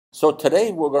So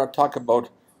today we're going to talk about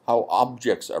how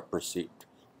objects are perceived.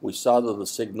 We saw that the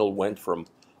signal went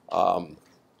um,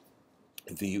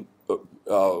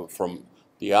 from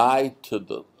the eye to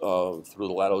the through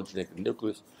the lateral geniculate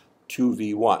nucleus to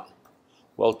V1.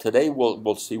 Well, today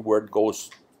we'll see where it goes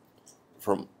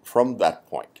from that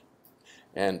point.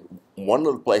 And one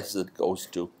of the places it goes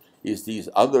to is these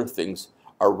other things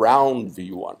around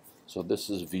V1. So this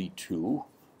is V2.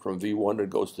 From V1 it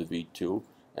goes to V2,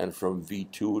 and from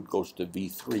V2 it goes to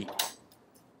V3.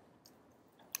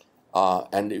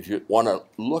 And if you want to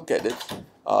look at it,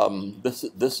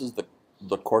 this is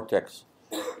the cortex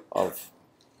of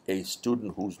a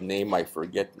student whose name I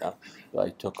forget now, that I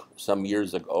took some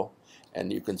years ago.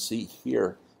 And you can see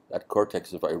here that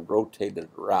cortex, if I rotate it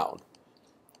around,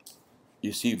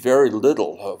 you see very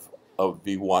little of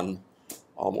V1,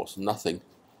 almost nothing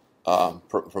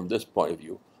from this point of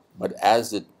view. But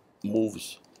as it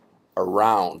moves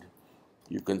around,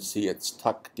 you can see it's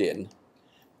tucked in,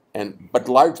 but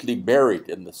largely buried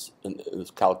in this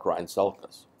calcarine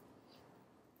sulcus.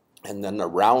 And then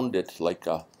around it,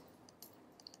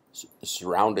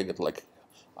 surrounding it like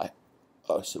a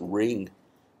ring,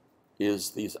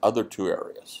 is these other two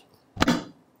areas.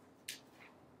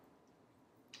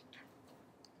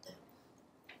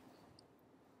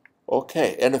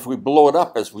 Okay, and if we blow it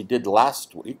up as we did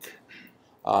last week,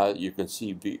 you can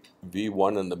see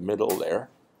V1 in the middle there,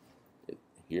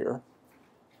 here.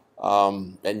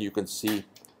 And you can see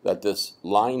that this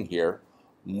line here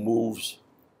moves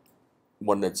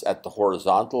when it's at the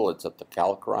horizontal, it's at the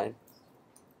calcarine.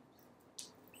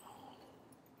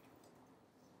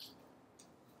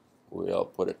 We'll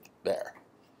put it there.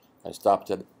 I stopped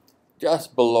it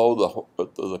just below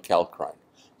the calcarine.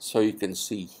 So you can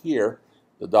see here,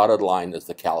 the dotted line is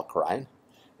the calcarine,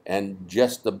 and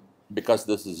because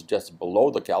this is just below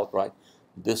the calcarine,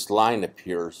 this line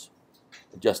appears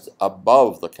just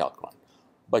above the calcarine.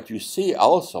 But you see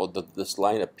also that this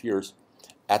line appears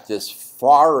at this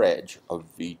far edge of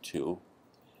V2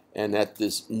 and at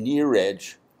this near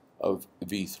edge of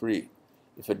V3.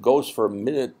 If it goes for a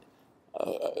minute,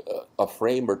 a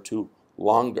frame or two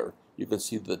longer, you can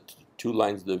see the two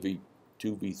lines of the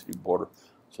V2, V3 border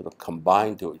sort of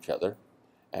combine to each other.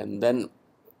 And then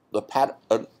the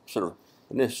sort of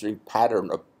an interesting pattern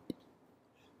of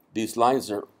these lines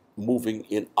are moving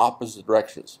in opposite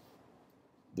directions.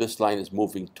 This line is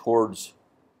moving towards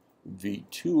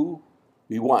V2,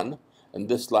 V1, and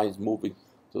this line is moving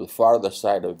to the farther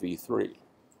side of V3.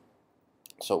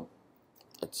 So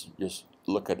let's just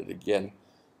look at it again.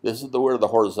 This is where the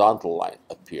horizontal line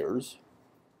appears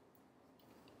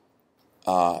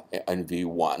in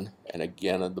V1, and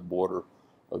again at the border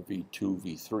of V2,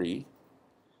 V3,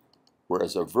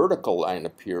 whereas a vertical line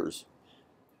appears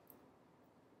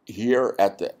here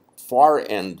at the far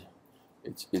end.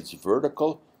 It's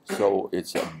vertical, so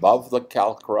it's above the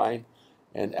calcarine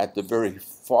and at the very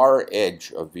far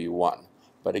edge of V1,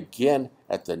 but again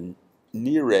at the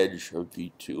near edge of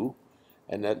V2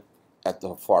 and at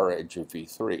the far edge of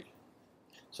V3.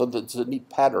 So there's a neat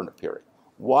pattern appearing.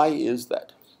 Why is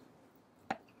that?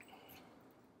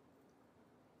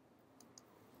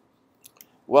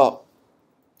 Well,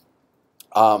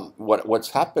 what's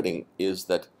happening is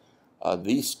that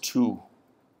these two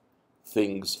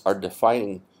things are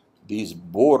defining these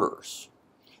borders,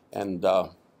 and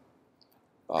or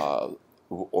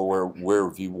where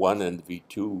V1 and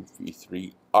V2,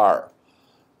 V3 are.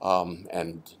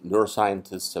 And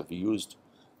neuroscientists have used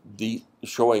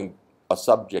showing a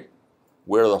subject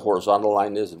where the horizontal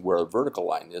line is and where the vertical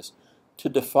line is to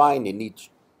define in each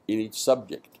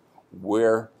subject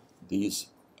where these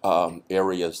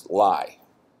areas lie.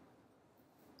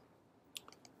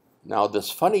 Now, this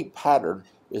funny pattern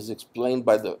is explained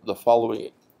by the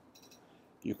following.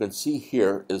 You can see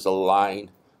here is a line,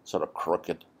 sort of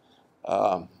crooked,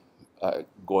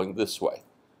 going this way,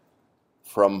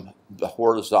 from the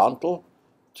horizontal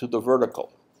to the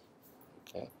vertical.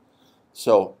 Okay,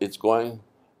 so it's going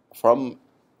from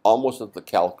almost at the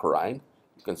calcarine.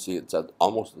 You can see it's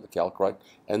almost at the calcarine,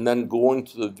 and then going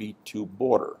to the V2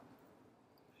 border.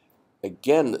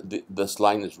 Again, this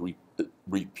line is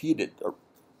repeated,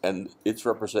 and its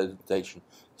representation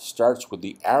starts with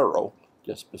the arrow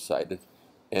just beside it,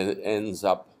 and it ends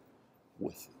up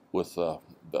with the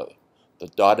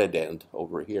dotted end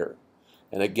over here.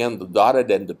 And again, the dotted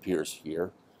end appears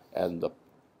here, and the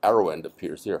arrow end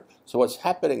appears here. So what's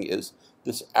happening is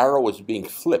this arrow is being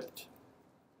flipped.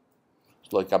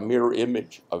 It's like a mirror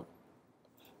image of.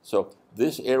 So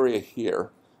this area here,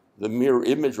 the mirror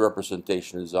image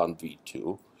representation is on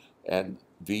V2, and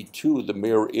V2, the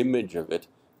mirror image of it,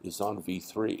 is on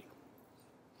V3.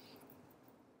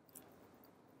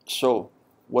 So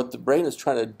what the brain is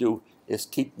trying to do is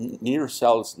keep near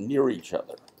cells near each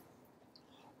other.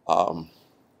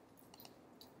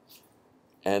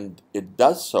 And it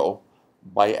does so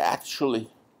by actually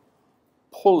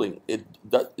pulling it.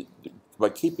 By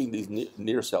keeping these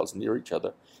near cells near each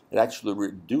other, it actually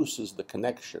reduces the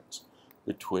connections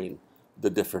between the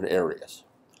different areas.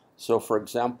 So, for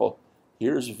example,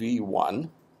 here's V1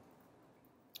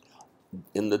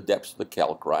 in the depths of the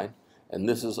calcrine, and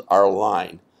this is our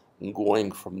line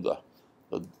going from the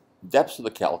depths of the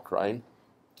calcrine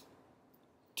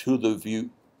to the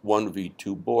V1,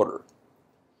 V2 border.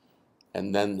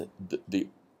 And then the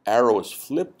arrow is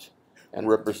flipped and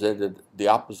represented the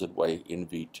opposite way in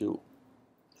V2.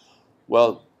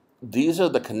 Well, these are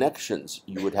the connections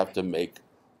you would have to make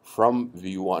from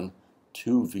V1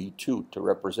 to V2 to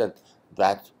represent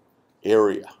that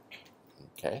area,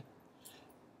 okay?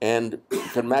 And you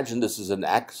can imagine this is an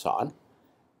axon,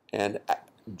 and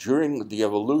during the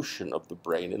evolution of the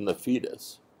brain in the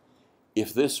fetus,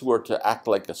 if this were to act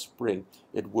like a spring,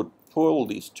 it would pull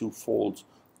these two folds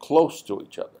close to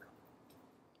each other,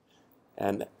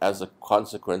 and as a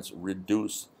consequence,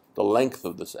 reduce the length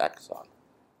of this axon.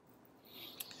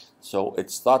 So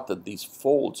it's thought that these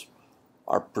folds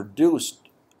are produced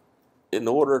in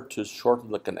order to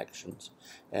shorten the connections,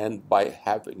 and by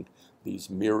having these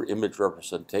mirror image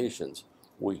representations,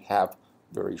 we have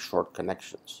very short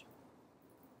connections.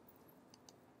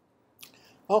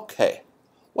 Okay,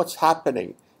 what's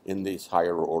happening in these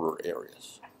higher order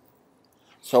areas?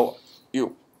 So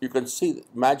you can see,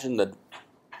 imagine that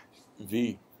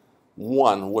V1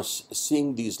 was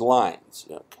seeing these lines,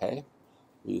 okay?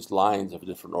 These lines of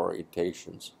different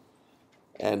orientations,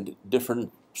 and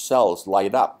different cells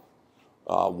light up.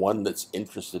 One that's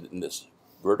interested in this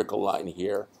vertical line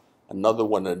here, another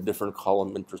one in a different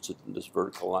column interested in this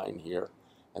vertical line here,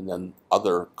 and then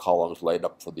other columns light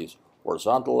up for these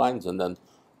horizontal lines, and then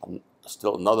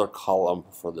still another column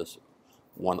for this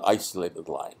one isolated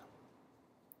line.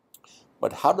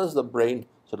 But how does the brain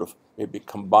sort of maybe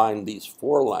combine these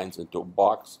four lines into a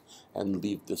box and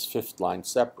leave this fifth line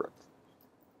separate?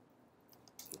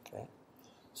 Okay.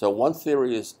 So one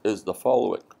theory is the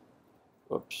following.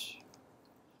 Oops.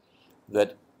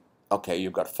 That, okay,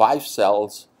 you've got 5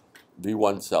 cells,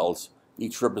 V1 cells,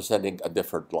 each representing a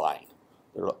different line.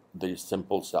 They're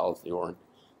simple cells, they weren't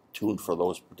tuned for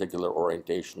those particular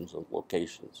orientations and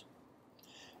locations.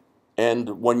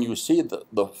 And when you see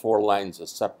the 4 lines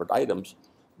as separate items,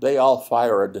 they all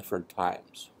fire at different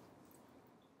times.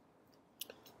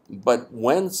 But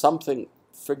when something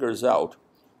figures out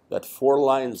that 4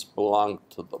 lines belong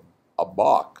to a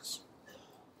box,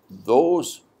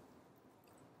 those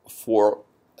 4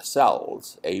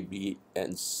 cells, A, B,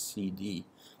 and C, D,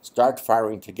 start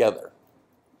firing together.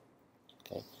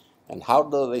 Okay, and how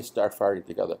do they start firing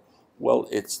together? Well,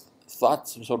 it's thought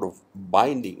some sort of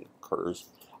binding occurs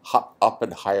up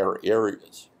in higher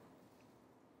areas.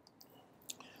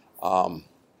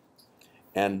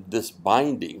 And this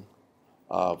binding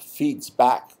feeds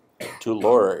back to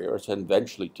lower areas and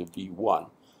eventually to V1.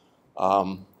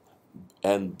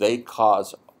 And they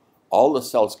cause all the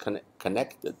cells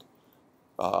connected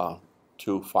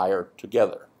to fire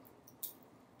together.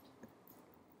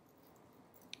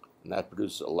 And that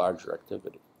produces a larger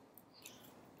activity.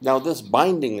 Now, this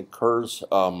binding occurs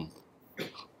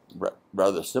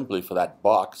rather simply for that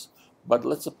box, but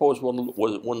let's suppose one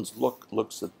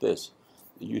looks at this.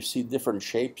 You see different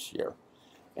shapes here.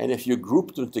 And if you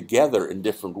group them together in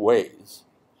different ways,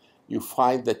 you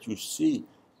find that you see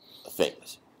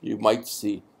things. You might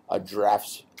see a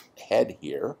giraffe's head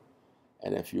here,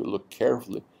 and if you look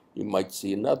carefully, you might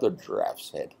see another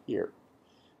giraffe's head here.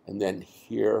 And then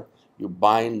here, you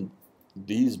bind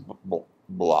these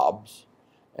blobs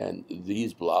and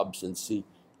these blobs and see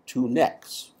 2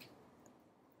 necks.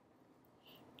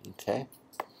 Okay?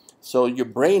 So your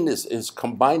brain is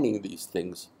combining these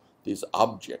things, these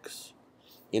objects,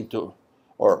 into,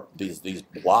 or these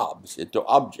blobs into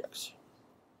objects.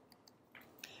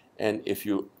 And if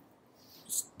you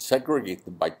segregate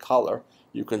them by color,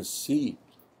 you can see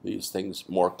these things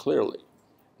more clearly.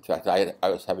 In fact, I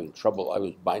was having trouble. I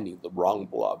was binding the wrong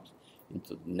blobs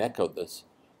into the neck of this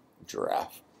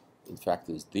giraffe. In fact,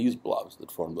 it's these blobs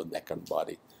that form the neck and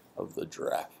body of the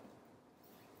giraffe.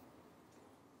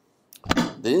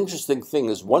 The interesting thing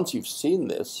is, once you've seen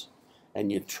this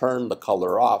and you turn the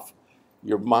color off,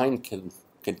 your mind can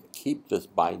keep this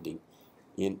binding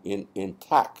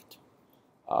intact.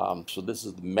 So this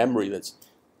is the memory that's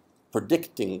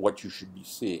predicting what you should be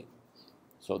seeing.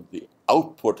 So the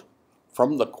output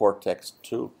from the cortex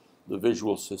to the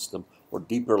visual system, or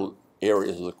deeper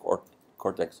areas of the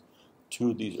cortex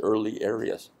to these early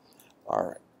areas,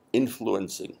 are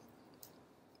influencing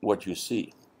what you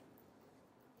see.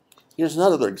 Here's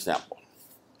another example.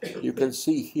 You can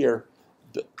see here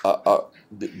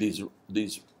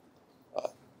these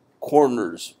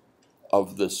corners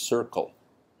of this circle,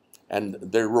 and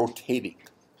they're rotating.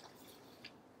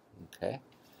 Okay.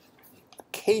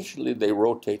 Occasionally they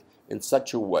rotate in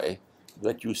such a way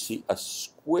that you see a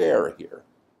square here.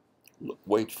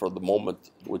 Wait for the moment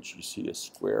in which you see a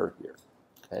square here.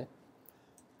 Okay.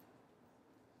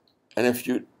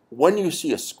 And when you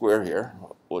see a square here,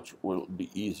 which will be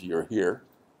easier here,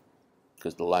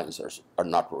 because the lines are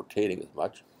not rotating as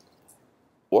much.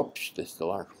 Whoops, they still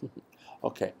aren't.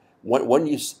 Okay. When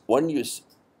you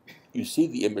see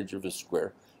the image of a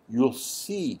square, you'll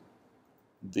see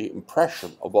the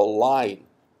impression of a line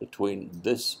between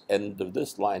this end of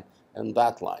this line and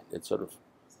that line. It's sort of,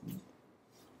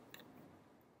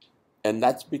 and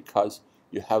that's because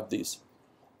you have these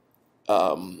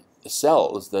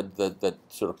cells that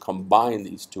sort of combine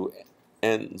these two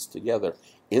ends together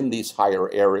in these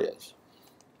higher areas.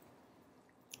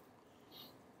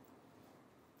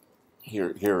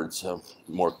 Here it's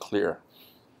more clear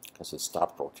because it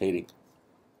stopped rotating.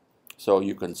 So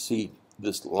you can see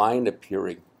this line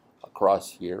appearing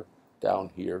across here,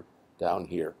 down here, down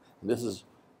here. And this is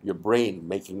your brain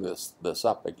making this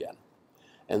up again.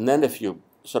 And then if you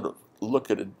sort of look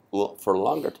at it for a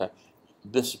longer time,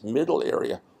 this middle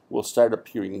area will start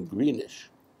appearing greenish,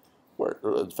 where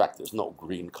in fact there's no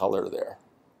green color there.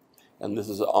 And this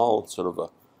is all sort of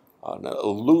an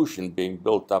illusion being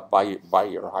built up by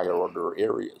your higher order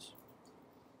areas.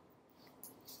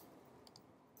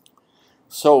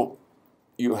 So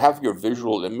you have your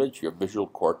visual image, your visual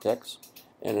cortex,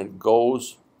 and it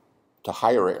goes to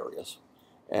higher areas.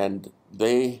 And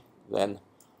they then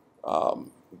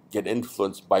get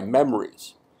influenced by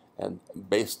memories. And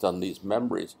based on these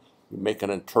memories, you make an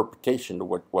interpretation of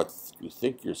what you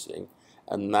think you're seeing,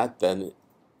 and that then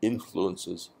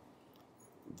influences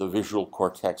the visual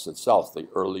cortex itself, the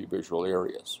early visual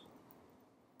areas.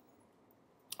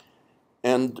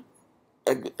 And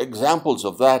examples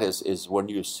of that is when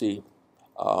you see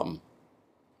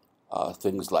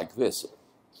things like this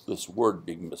word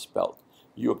being misspelled.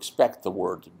 You expect the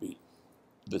word to be,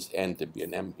 this N to be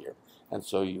an M here, and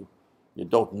so you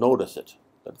don't notice it,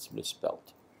 that it's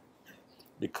misspelled,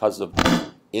 because of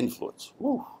the influence.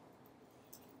 Whew.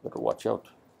 Better watch out.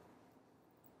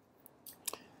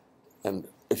 And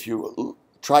if you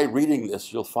try reading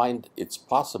this, you'll find it's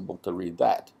possible to read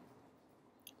that.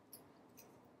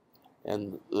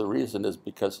 And the reason is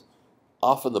because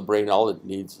often the brain, all it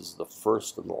needs is the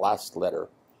first and the last letter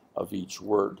of each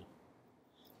word.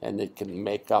 And it can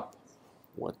make up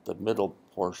what the middle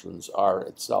portions are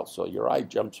itself. So your eye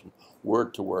jumps from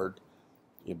word to word.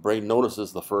 Your brain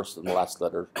notices the first and the last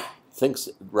letter, thinks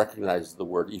it recognizes the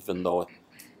word, even though,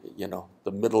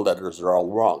 the middle letters are all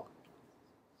wrong.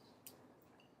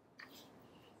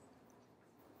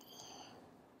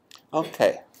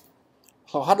 Okay,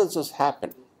 so how does this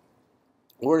happen?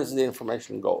 Where does the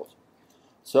information go?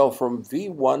 So from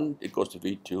V1, it goes to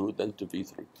V2, then to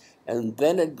V3. And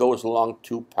then it goes along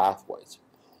two pathways.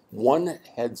 One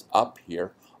heads up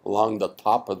here along the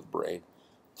top of the brain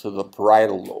to the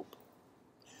parietal lobe.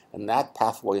 And that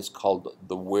pathway is called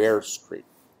the Ware stream.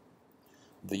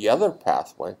 The other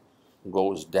pathway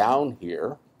goes down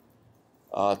here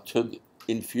to the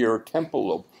inferior temporal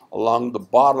lobe along the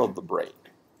bottom of the brain.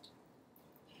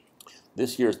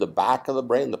 This here is the back of the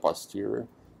brain, the posterior.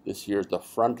 This here is the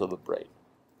front of the brain.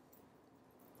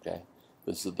 Okay,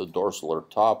 this is the dorsal or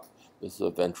top. This is the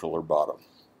ventral or bottom.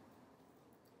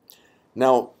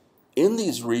 Now, in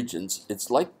these regions, it's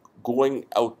like going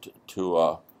out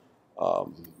to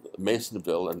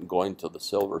Masonville and going to the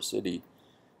Silver City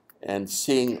and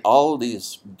seeing all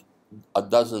these, a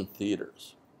dozen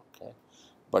theaters. Okay,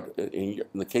 but in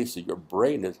the case of your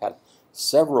brain, it had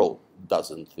several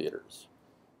dozen theaters.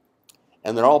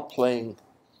 And they're all playing,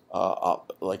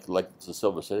 like the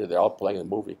Silver City, they're all playing a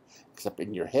movie, except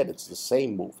in your head it's the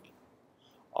same movie.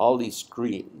 All these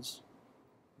screens,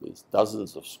 these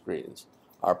dozens of screens,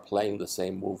 are playing the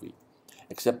same movie.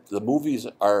 Except the movies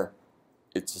are,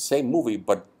 it's the same movie,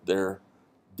 but they're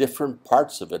different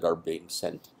parts of it are being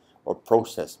sent or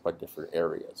processed by different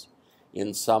areas.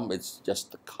 In some it's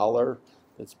just the color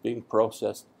that's being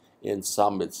processed. In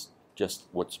some it's just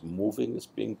what's moving is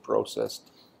being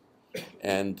processed.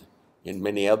 And in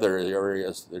many other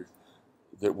areas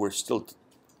that we're still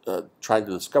trying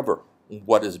to discover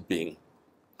what is being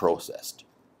processed.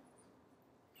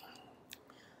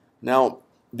 Now,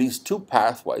 these two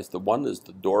pathways, the one is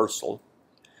the dorsal,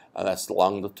 and that's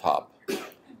along the top,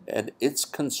 and it's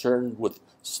concerned with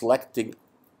selecting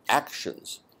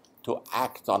actions to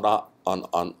act on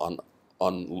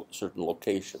certain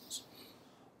locations.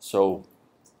 So,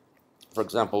 for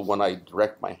example, when I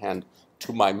direct my hand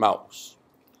to my mouse,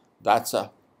 that's an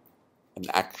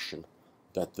action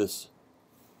that this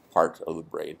part of the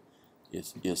brain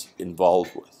is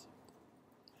involved with.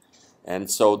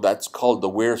 And so that's called the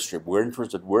where strip. We're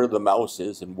interested where the mouse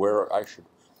is and where I should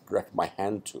direct my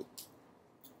hand to.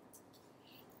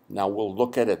 Now we'll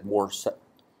look at it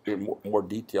in more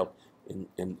detail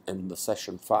in the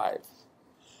session 5.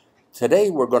 Today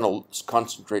we're going to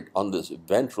concentrate on this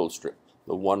ventral strip,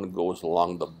 the one that goes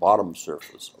along the bottom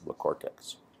surface of the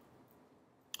cortex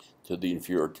to the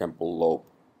inferior temporal lobe.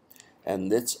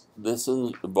 And this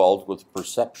is involved with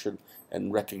perception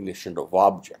and recognition of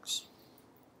objects,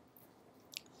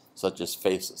 such as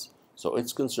faces. So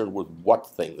it's concerned with what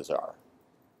things are.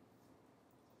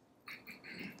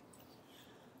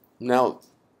 Now,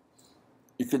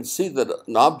 you can see that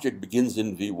an object begins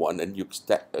in V1 and you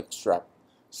extract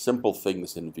simple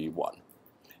things in V1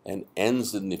 and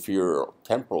ends in the inferior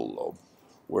temporal lobe,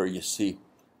 where you see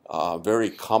very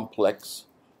complex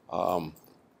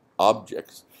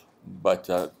objects, but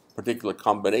a particular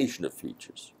combination of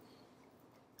features,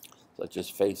 such as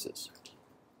faces.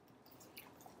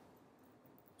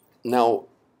 Now,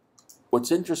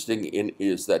 what's interesting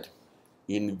is that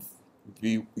in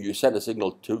you send a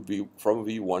signal to from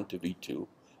V1 to V2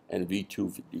 and V2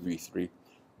 to V3,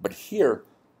 but here,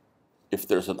 if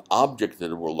there's an object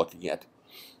that we're looking at,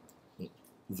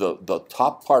 the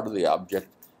top part of the object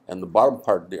and the bottom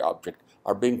part of the object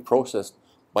are being processed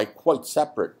by quite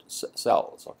separate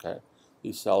cells, okay?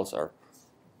 These cells are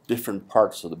different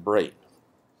parts of the brain.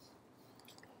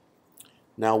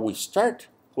 Now we start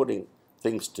putting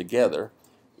things together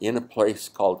in a place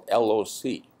called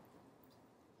LOC,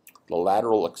 the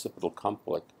lateral occipital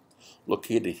complex,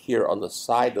 located here on the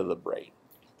side of the brain,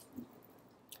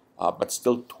 but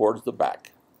still towards the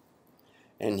back.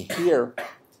 And here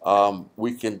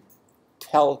we can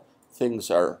tell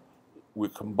things we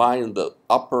combine the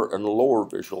upper and lower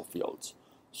visual fields.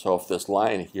 So if this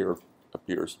line here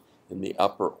appears in the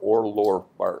upper or lower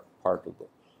part of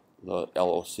the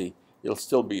LOC, it'll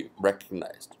still be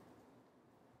recognized,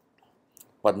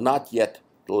 but not yet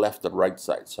the left and right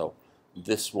side. So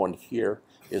this one here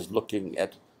is looking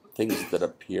at things that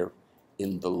appear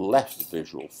in the left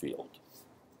visual field.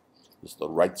 This is the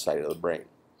right side of the brain.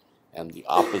 And the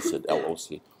opposite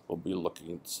LOC will be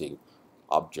looking at seeing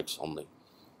objects on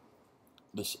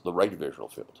the right visual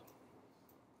field.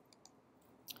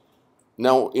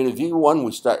 Now in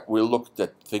V1 we looked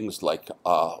at things like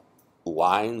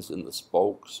lines in the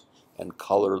spokes and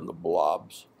color in the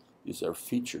blobs. These are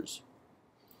features.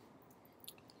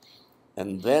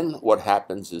 And then what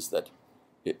happens is that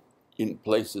in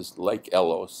places like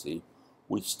LOC,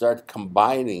 we start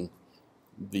combining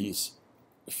these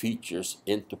features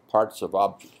into parts of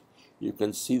objects. You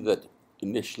can see that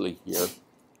initially here,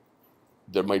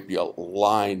 there might be a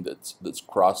line that's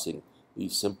crossing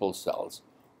these simple cells.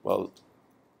 Well,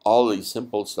 all these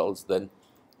simple cells then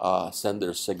send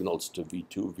their signals to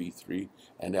V2, V3,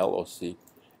 and LOC,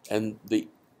 and the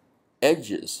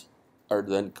edges are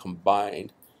then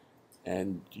combined,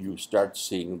 and you start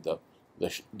seeing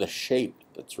the shape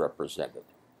that's represented.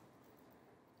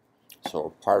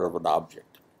 So part of an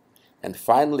object. And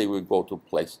finally, we go to a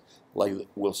place like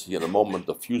we'll see in a moment,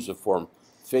 the fusiform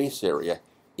face area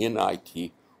in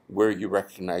IT, where you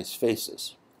recognize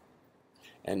faces.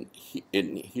 And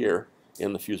here,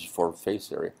 in the fusiform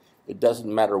face area, it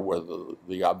doesn't matter whether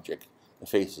the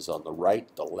face is on the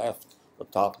right, the left, the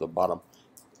top, the bottom,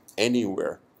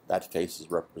 anywhere that face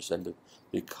is represented,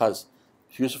 because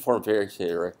fusiform face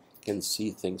area can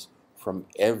see things from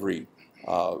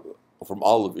from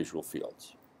all the visual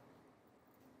fields.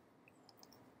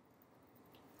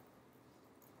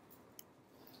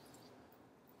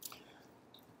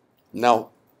 Now,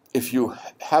 if you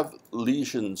have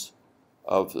lesions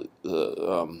of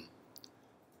the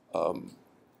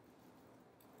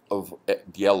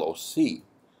LOC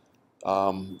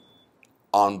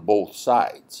on both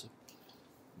sides,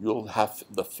 you'll have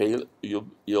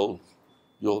you'll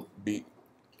be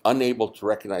unable to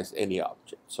recognize any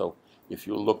object. So if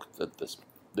you looked at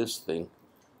this thing,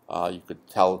 you could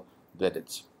tell that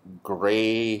it's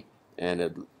gray and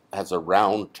it has a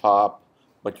round top,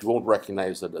 but you won't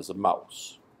recognize it as a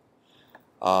mouse.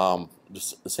 The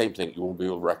same thing, you won't be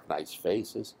able to recognize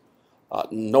faces,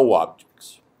 no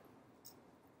objects.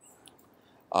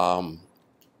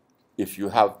 If you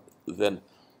have then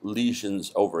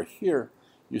lesions over here,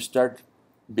 you start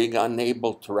being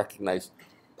unable to recognize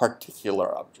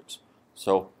particular objects.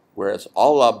 So whereas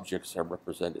all objects are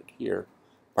represented here,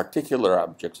 particular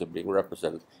objects are being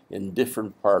represented in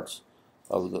different parts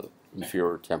of the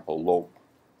inferior temporal lobe.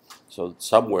 So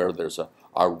somewhere there's a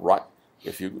right.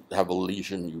 If you have a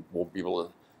lesion, you won't be able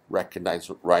to recognize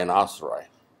rhinoceri.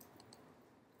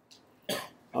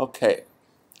 Okay.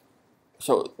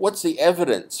 So what's the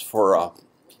evidence for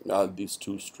these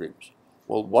two streams?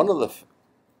 Well, one of the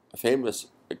famous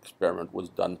experiment was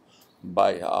done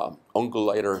by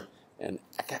Ungerleider and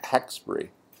Hexbury,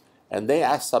 and they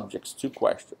asked subjects two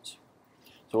questions.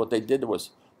 So what they did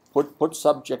was put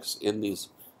subjects in these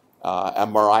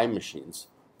MRI machines,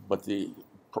 but the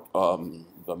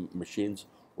machines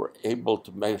were able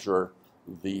to measure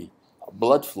the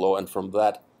blood flow, and from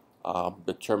that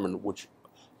determine which,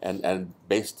 and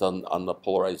based on the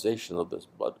polarization of this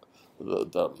blood,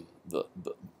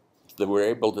 they were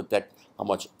able to detect how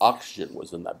much oxygen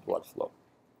was in that blood flow.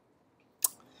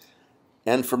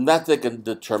 And from that they can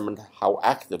determine how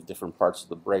active different parts of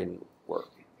the brain were.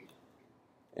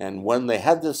 And when they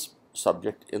had this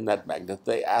subject in that magnet,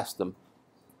 they asked them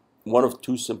one of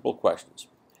two simple questions.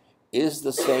 Is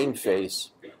the same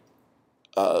face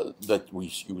that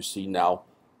you see now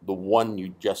the one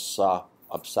you just saw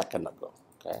a second ago?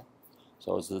 Okay,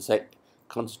 so it's the same.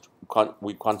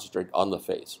 We concentrate on the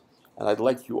face, and I'd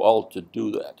like you all to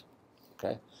do that.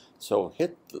 Okay, so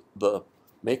hit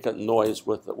make a noise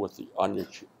with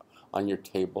on your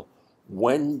table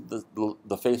when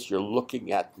the face you're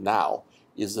looking at now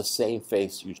is the same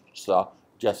face you saw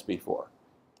just before.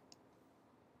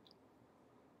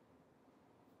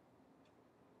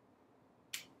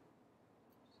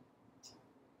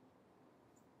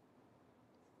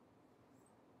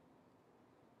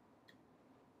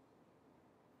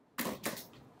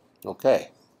 Okay,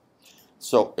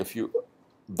 so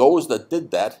those that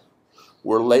did that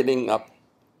were lighting up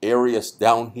areas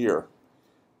down here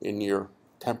in your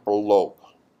temporal lobe.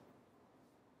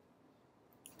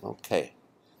 Okay,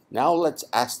 now let's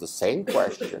ask the same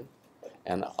question,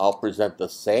 and I'll present the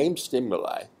same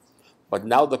stimuli, but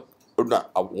now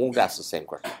I won't ask the same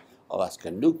question. I'll ask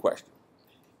a new question.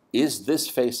 Is this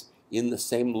face in the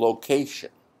same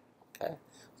location? Okay,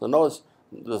 so notice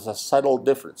there's a subtle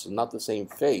difference. It's not the same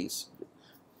face.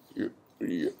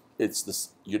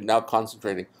 You're now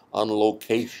concentrating on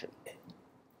location.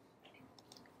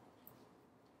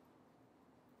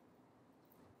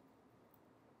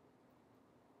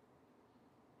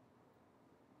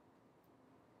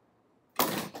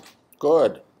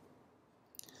 Good.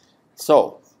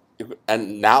 So,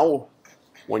 and now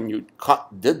when you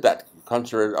did that, you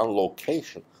concentrated on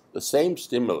location, the same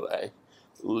stimuli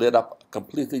lit up a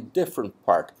completely different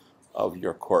part of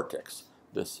your cortex,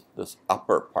 this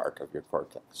upper part of your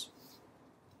cortex,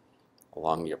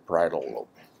 along your parietal lobe.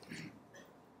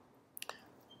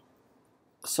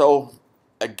 So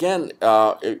again,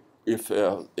 if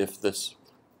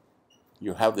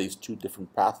you have these two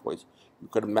different pathways, you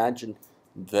could imagine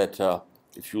that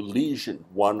if you lesion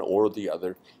one or the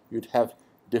other, you'd have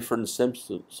different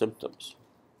symptoms.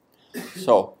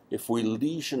 So if we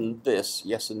lesion this,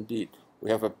 yes indeed, we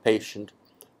have a patient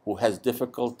who has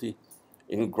difficulty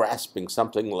in grasping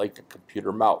something like a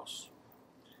computer mouse.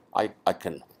 I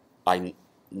can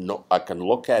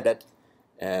look at it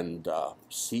and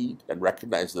see and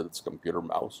recognize that it's a computer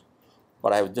mouse,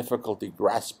 but I have difficulty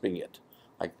grasping it.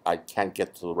 I can't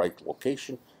get to the right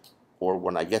location, or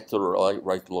when I get to the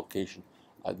right location,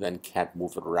 I then can't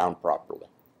move it around properly.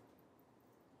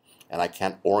 And I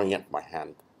can't orient my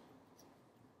hand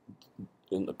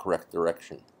in the correct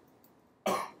direction.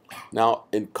 Now,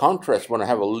 in contrast, when I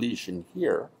have a lesion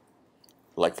here,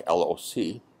 like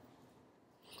LOC,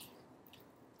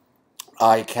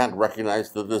 I can't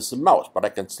recognize that this is a mouse, but I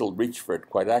can still reach for it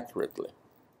quite accurately.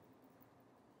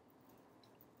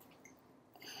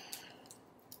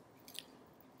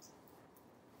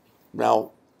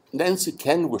 Now, Nancy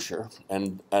Kenwisher,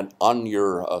 and on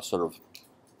your sort of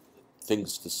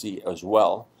things to see as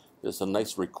well, there's a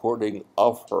nice recording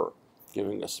of her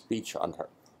giving a speech on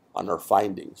her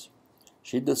findings.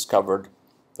 She discovered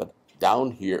that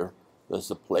down here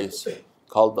there's a place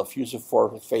called the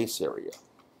fusiform face area.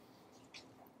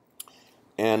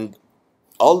 And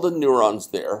all the neurons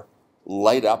there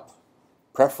light up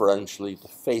preferentially to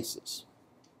faces.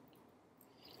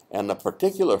 And a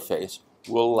particular face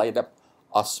will light up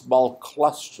a small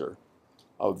cluster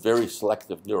of very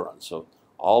selective neurons. So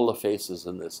all the faces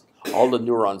in this, all the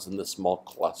neurons in this small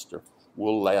cluster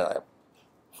will light up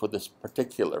for this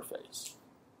particular face.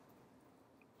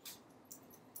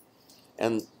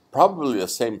 And probably the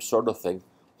same sort of thing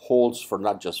holds for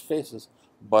not just faces,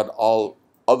 but all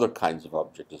other kinds of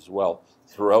objects as well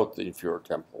throughout the inferior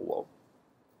temporal lobe.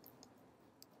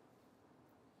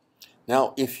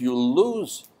 Now, if you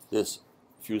lose this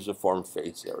fusiform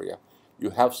face area,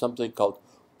 you have something called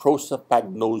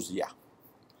prosopagnosia.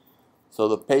 So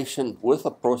the patient with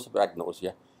a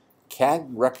prosopagnosia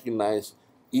can recognize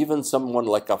even someone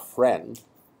like a friend,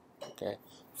 okay,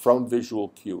 from visual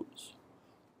cues.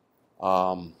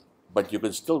 But you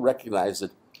can still recognize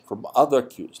it from other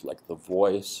cues, like the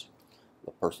voice,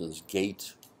 the person's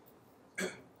gait.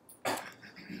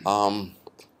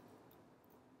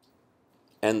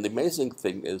 And the amazing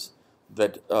thing is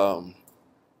that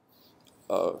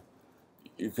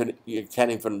you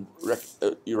can't even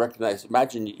you recognize.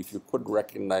 Imagine if you couldn't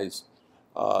recognize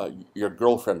your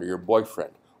girlfriend or your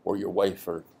boyfriend or your wife,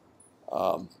 or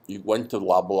you went to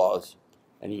Loblaws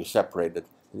and you separated,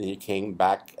 and then you came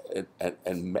back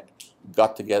and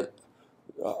got together.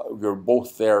 You're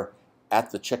both there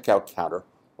at the checkout counter,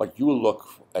 but you look,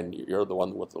 and you're the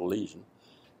one with the lesion,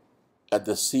 at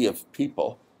the sea of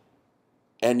people,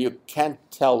 and you can't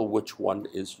tell which one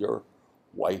is your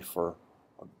wife or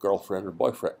a girlfriend or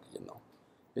boyfriend. You know,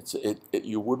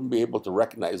 you wouldn't be able to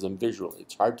recognize them visually.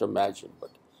 It's hard to imagine,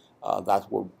 but that's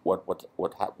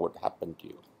what happened to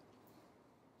you.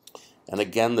 And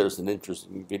again, there's an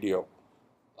interesting video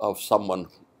of someone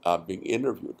being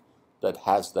interviewed that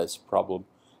has this problem,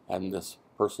 and this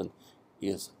person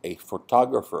is a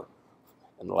photographer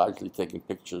and largely taking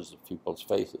pictures of people's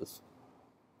faces.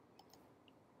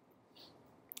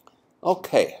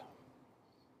 Okay,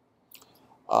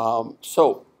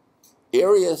 so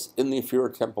areas in the inferior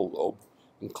temporal lobe,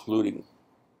 including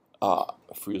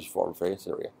fusiform face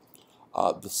area,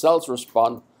 the cells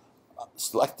respond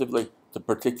selectively to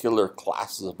particular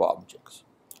classes of objects,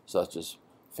 such as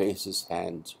faces,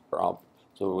 hands, or arms.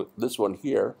 So this one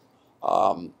here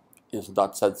is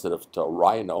not sensitive to a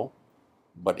rhino,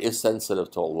 but is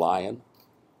sensitive to a lion,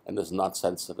 and is not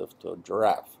sensitive to a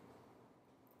giraffe.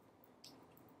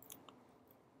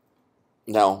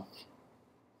 Now,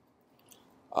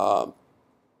 so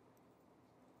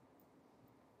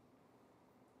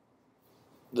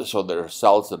there are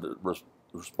cells that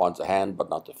respond to hand, but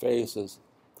not to faces,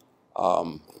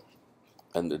 and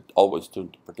they're always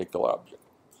tuned to a particular object.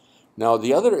 Now,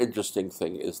 the other interesting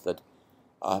thing is that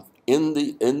in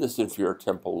this inferior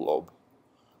temporal lobe,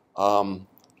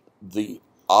 the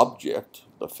object,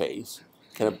 the face,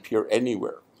 can appear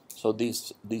anywhere. So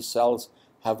these cells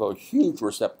have a huge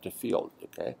receptive field.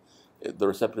 Okay, the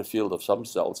receptive field of some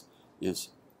cells is,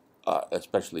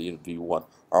 especially in V1,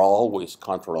 are always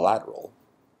contralateral.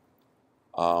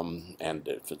 And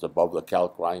if it's above the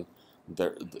calcrine,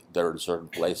 they're in a certain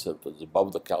place. If it's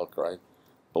above the calcrine,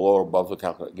 below or above the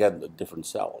calcrine, again, the different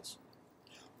cells.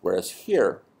 Whereas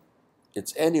here,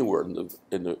 it's anywhere in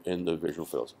the visual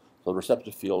fields. So the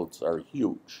receptive fields are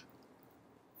huge.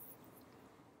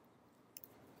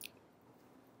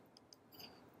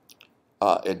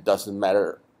 It doesn't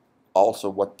matter also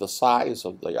what the size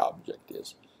of the object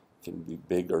is. It can be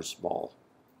big or small.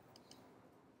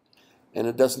 And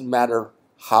it doesn't matter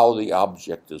how the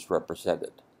object is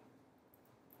represented.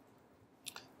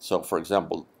 So, for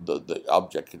example, the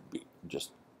object could be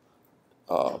just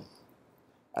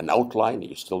an outline.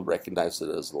 You still recognize it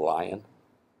as a lion.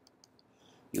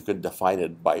 You can define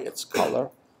it by its color.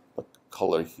 The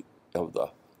color of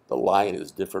the lion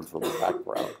is different from the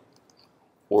background,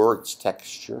 or its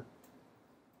texture,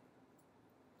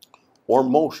 or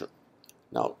motion.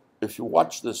 Now, if you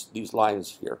watch these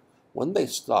lines here, when they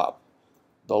stop,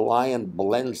 the lion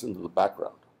blends into the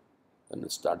background. Then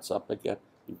it starts up again.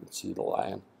 You can see the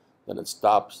lion. Then it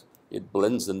stops. It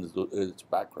blends into its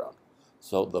background.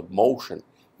 So the motion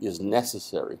is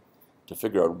necessary to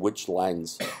figure out which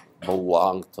lines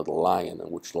belong to the lion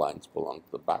and which lines belong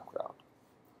to the background.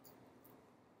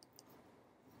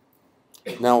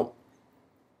 Now,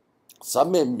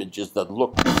 some images that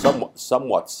look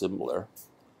somewhat similar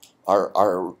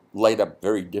are light up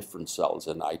very different cells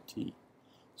in IT.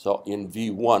 So in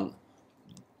V1,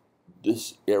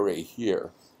 this area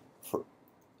here, for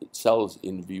cells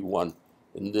in V1,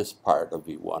 in this part of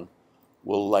V1,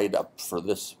 will light up for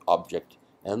this object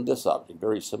and this object,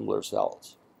 very similar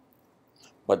cells.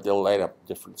 But they'll light up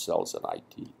different cells in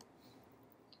IT.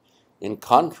 In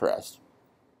contrast,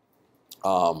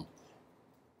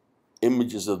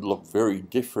 images that look very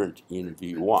different in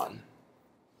V1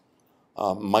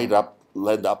 might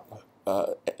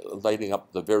lighting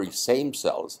up the very same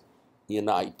cells in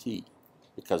IT,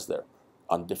 because they're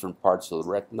on different parts of the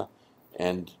retina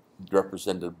and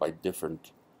represented by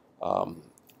different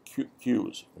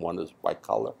cues. One is by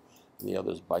color, and the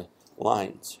other is by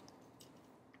lines.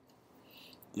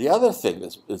 The other thing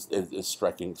is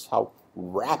striking is how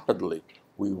rapidly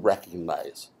we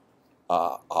recognize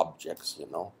objects. You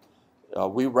know,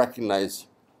 we recognize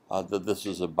that this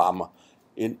is Obama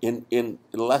in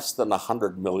less than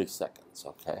 100 milliseconds,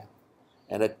 okay?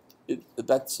 And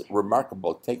that's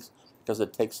remarkable. Because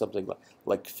it takes something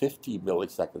like 50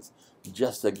 milliseconds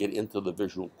just to get into the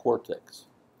visual cortex,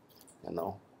 you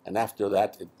know? And after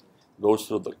that, it goes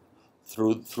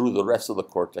through the rest of the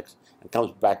cortex and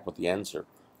comes back with the answer.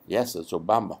 Yes, it's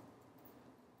Obama.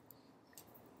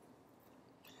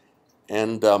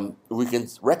 And we can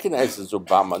recognize it's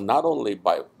Obama not only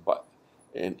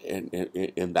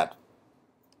in that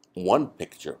one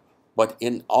picture, but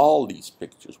in all these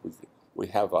pictures. We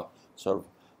have a sort of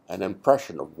an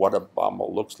impression of what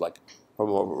Obama looks like from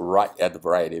at a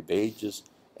variety of ages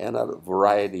and at a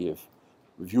variety of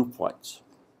viewpoints.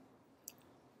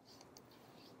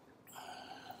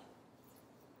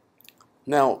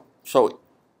 Now, so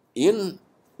in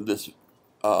this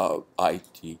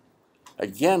IT,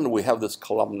 again, we have this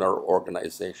columnar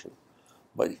organization,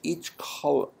 but each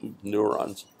column of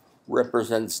neurons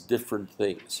represents different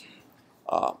things.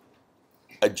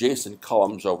 Adjacent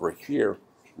columns over here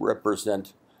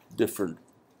represent different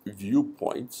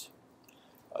viewpoints.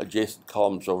 Adjacent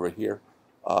columns over here,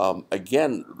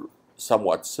 again,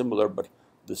 somewhat similar, but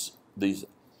these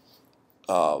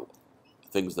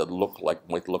things that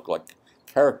might look like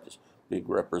characters being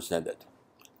represented.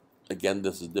 Again,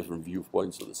 this is different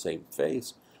viewpoints of the same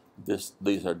face.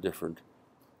 These are different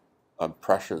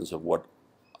impressions of what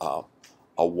a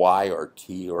Y or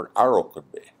T or an arrow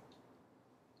could be.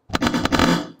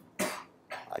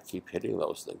 I keep hitting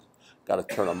those things. Got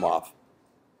to turn them off.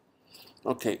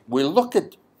 Okay, we look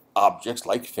at objects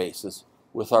like faces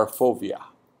with our fovea.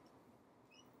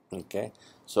 Okay,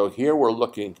 so here we're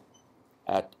looking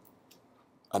at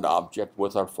an object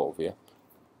with our fovea.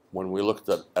 When we looked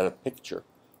at a picture,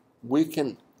 we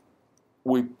don't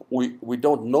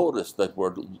notice that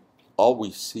all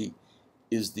we see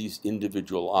is these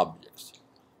individual objects.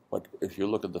 But if you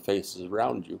look at the faces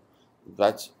around you,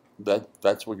 that's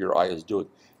what your eye is doing,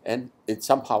 and it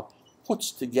somehow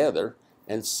puts together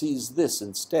and sees this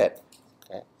instead.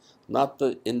 Okay, not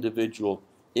the individual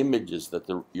images that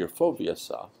your fovea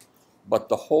saw, but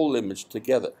the whole image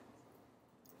together.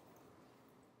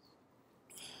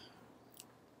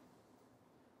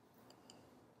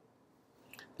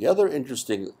 The other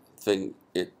interesting thing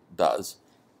it does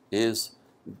is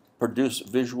produce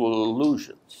visual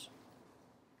illusions.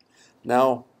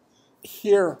 Now,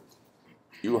 here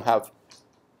you have,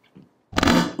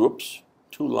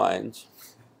 two lines.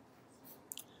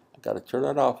 I've got to turn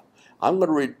it off. I'm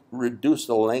going to reduce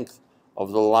the length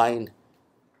of the line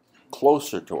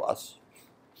closer to us.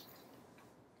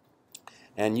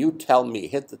 And you tell me,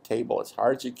 hit the table as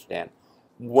hard as you can,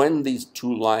 when these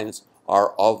two lines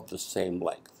are of the same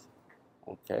length.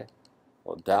 Okay?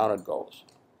 Well, down it goes.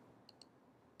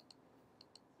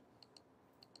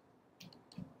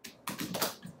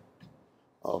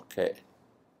 Okay.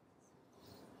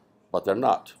 But they're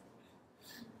not.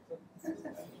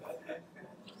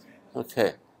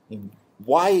 Okay.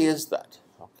 Why is that?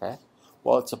 Okay.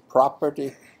 Well, it's a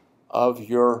property of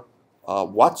your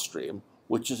Watt stream,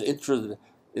 which is interested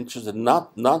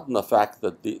not in the fact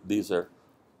that these are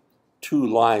two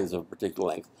lines of a particular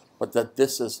length, but that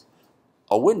this is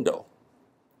a window.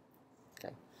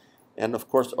 Okay. And of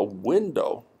course, a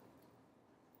window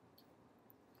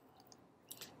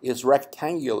is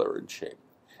rectangular in shape,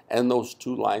 and those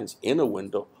two lines in a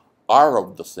window are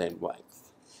of the same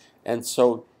length. And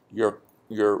so your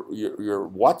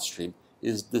Watt stream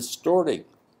is distorting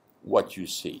what you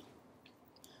see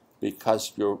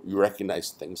because you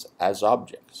recognize things as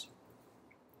objects.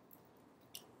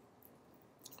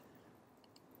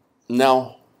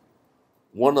 Now,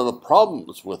 one of the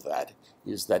problems with that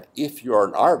is that if you're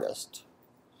an artist,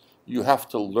 you have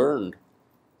to learn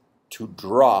to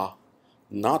draw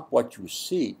not what you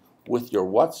see with your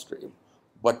Watt stream,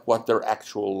 but what their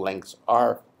actual lengths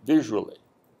are visually.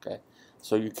 Okay,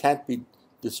 so you can't be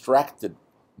distracted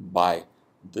by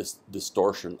this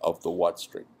distortion of the Watt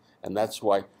stream, and that's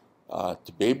why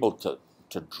to be able to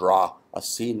draw a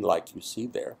scene like you see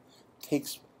there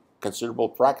takes considerable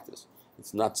practice.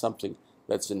 It's not something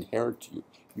that's inherent to you.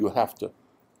 You have to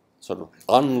sort of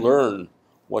unlearn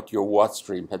what your Watt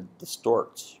stream had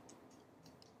distorts.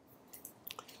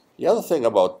 The other thing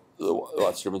about the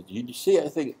Watt stream is, you see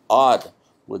anything odd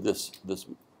with this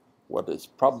what is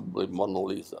probably Mona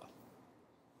Lisa?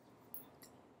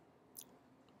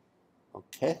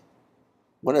 Okay,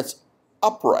 when it's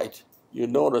upright, you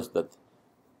notice that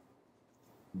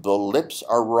the lips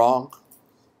are wrong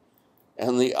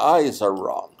and the eyes are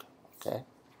wrong. Okay,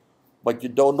 but you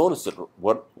don't notice it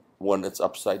when it's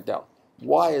upside down.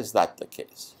 Why is that the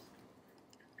case?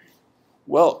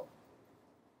 Well,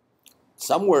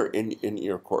 somewhere in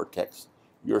your cortex,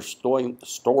 you're storing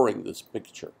this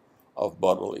picture of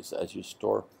Bodilise as you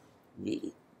store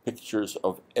the pictures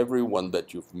of everyone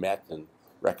that you've met and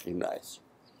recognized.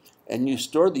 And you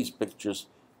store these pictures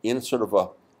in sort of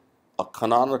a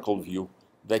canonical view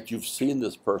that you've seen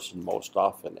this person most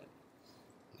often in.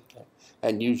 Okay?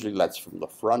 And usually that's from the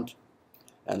front.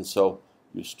 And so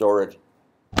you store it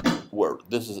where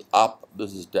this is up,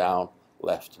 this is down,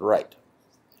 left, right.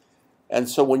 And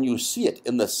so when you see it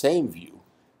in the same view,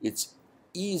 it's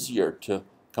easier to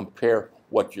compare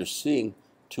what you're seeing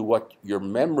to what your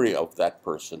memory of that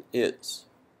person is.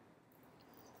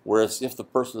 Whereas if the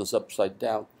person is upside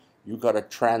down, you've got to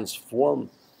transform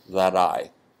that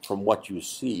eye from what you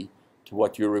see to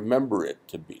what you remember it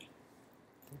to be.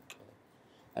 Okay.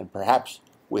 And perhaps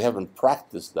we haven't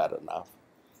practiced that enough,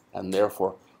 and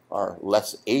therefore are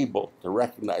less able to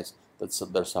recognize that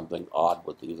there's something odd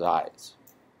with these eyes.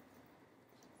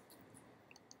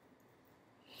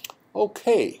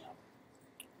 Okay,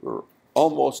 we're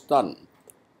almost done.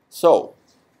 So,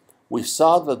 we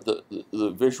saw that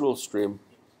the visual stream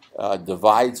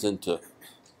divides into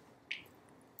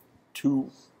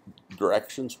two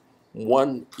directions.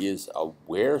 One is a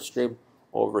aware stream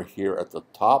over here at the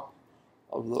top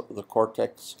of the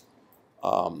cortex,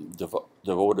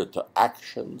 devoted to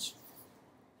actions,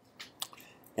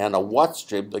 and a what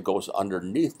stream that goes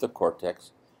underneath the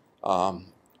cortex,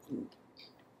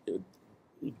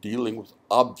 dealing with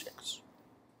objects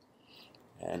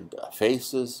and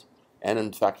faces, and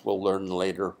in fact we'll learn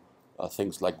later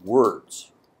things like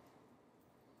words.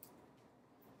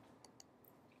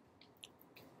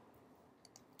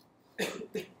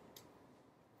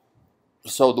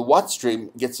 So the what stream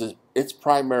gets its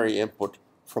primary input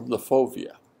from the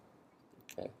fovea,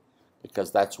 okay,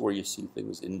 because that's where you see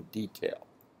things in detail.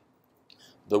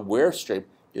 The where stream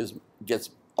gets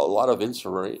a lot of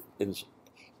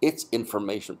its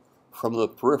information from the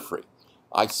periphery.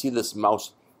 I see this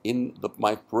mouse in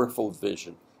my peripheral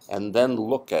vision and then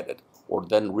look at it or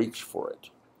then reach for it.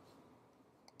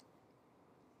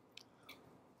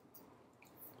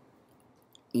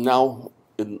 Now,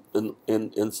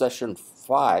 in session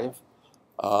 5,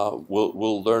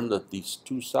 we'll learn that these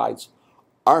two sides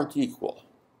aren't equal.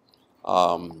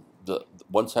 The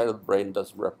one side of the brain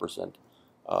doesn't represent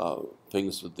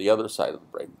things that the other side of the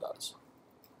brain does.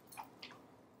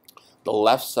 The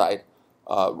left side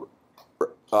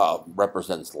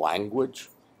represents language,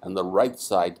 and the right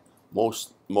side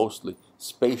mostly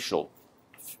spatial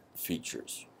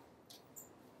features.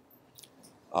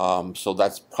 So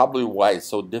that's probably why it's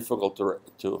so difficult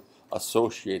to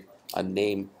associate a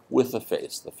name with a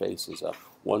face. The face is on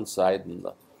one side and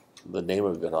the name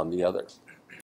of it on the other.